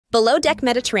Below Deck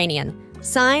Mediterranean,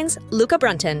 signs Luka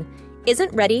Brunton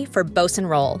isn't ready for Bosun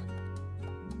role.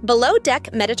 Below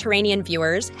Deck Mediterranean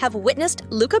viewers have witnessed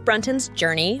Luka Brunton's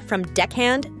journey from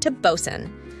deckhand to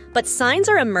bosun, but signs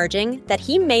are emerging that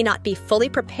he may not be fully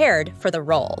prepared for the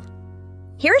role.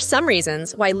 Here are some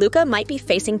reasons why Luka might be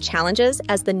facing challenges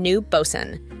as the new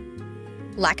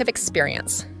bosun. Lack of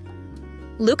experience.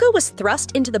 Luka was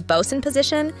thrust into the bosun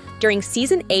position during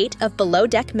Season 8 of Below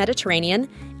Deck Mediterranean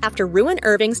after Ruin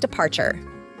Irving's departure.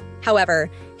 However,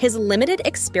 his limited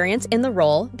experience in the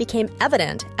role became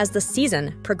evident as the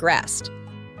season progressed.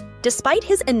 Despite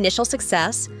his initial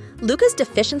success, Luka's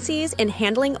deficiencies in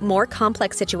handling more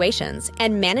complex situations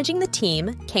and managing the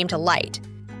team came to light.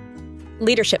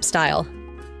 Leadership style.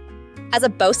 As a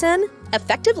bosun,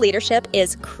 effective leadership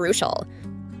is crucial.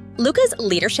 Luka's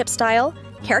leadership style,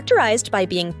 characterized by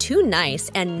being too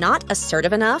nice and not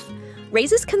assertive enough,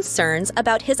 raises concerns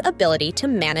about his ability to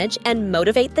manage and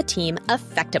motivate the team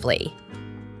effectively.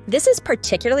 This is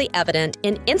particularly evident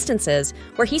in instances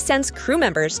where he sends crew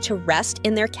members to rest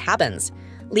in their cabins,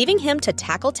 leaving him to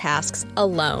tackle tasks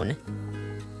alone.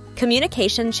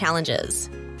 Communication challenges.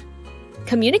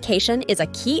 Communication is a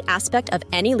key aspect of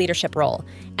any leadership role,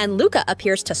 and Luka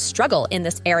appears to struggle in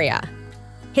this area.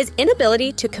 His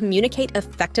inability to communicate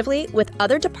effectively with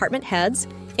other department heads,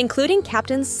 including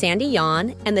Captains Sandy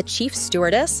Yon and the Chief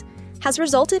Stewardess, has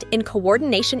resulted in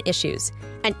coordination issues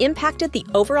and impacted the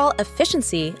overall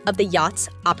efficiency of the yacht's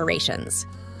operations.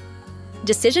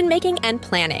 Decision-making and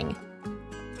planning.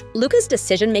 Luka's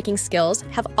decision-making skills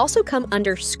have also come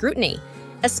under scrutiny,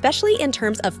 especially in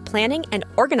terms of planning and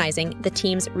organizing the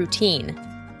team's routine.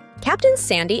 Captain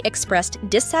Sandy expressed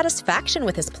dissatisfaction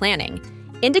with his planning,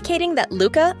 indicating that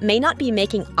Luka may not be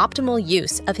making optimal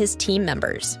use of his team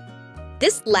members.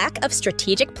 This lack of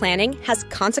strategic planning has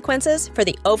consequences for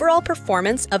the overall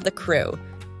performance of the crew.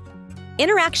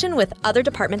 Interaction with other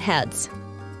department heads.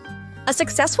 A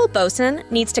successful bosun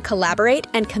needs to collaborate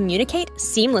and communicate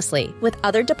seamlessly with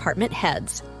other department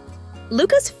heads.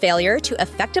 Luka's failure to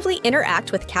effectively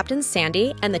interact with Captain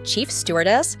Sandy and the Chief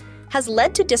Stewardess has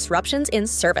led to disruptions in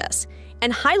service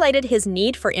and highlighted his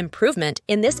need for improvement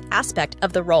in this aspect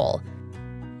of the role.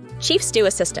 Chief Stew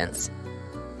Assistants.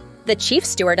 The Chief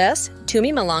Stewardess,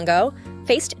 Tumi Malongo,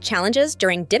 faced challenges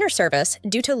during dinner service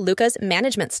due to Luka's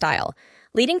management style,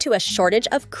 leading to a shortage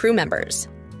of crew members.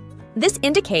 This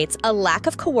indicates a lack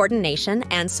of coordination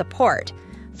and support,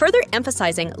 further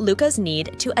emphasizing Luka's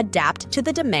need to adapt to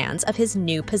the demands of his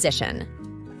new position.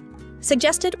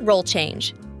 Suggested role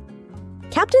change.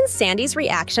 Captain Sandy's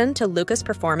reaction to Luka's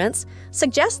performance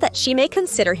suggests that she may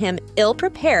consider him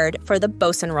ill-prepared for the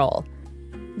bosun role.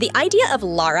 The idea of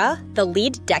Lara, the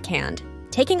lead deckhand,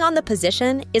 taking on the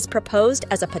position is proposed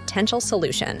as a potential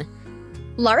solution.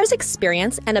 Lara's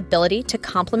experience and ability to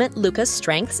complement Luka's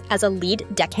strengths as a lead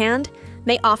deckhand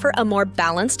may offer a more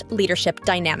balanced leadership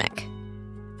dynamic.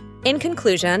 In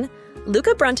conclusion,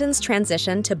 Luka Brunton's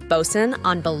transition to bosun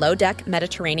on Below Deck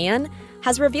Mediterranean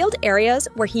has revealed areas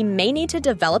where he may need to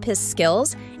develop his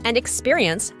skills and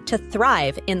experience to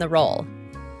thrive in the role.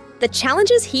 The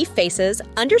challenges he faces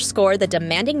underscore the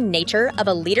demanding nature of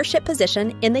a leadership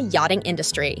position in the yachting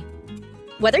industry.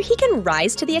 Whether he can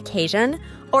rise to the occasion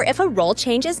or if a role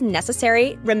change is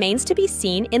necessary remains to be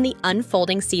seen in the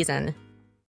unfolding season.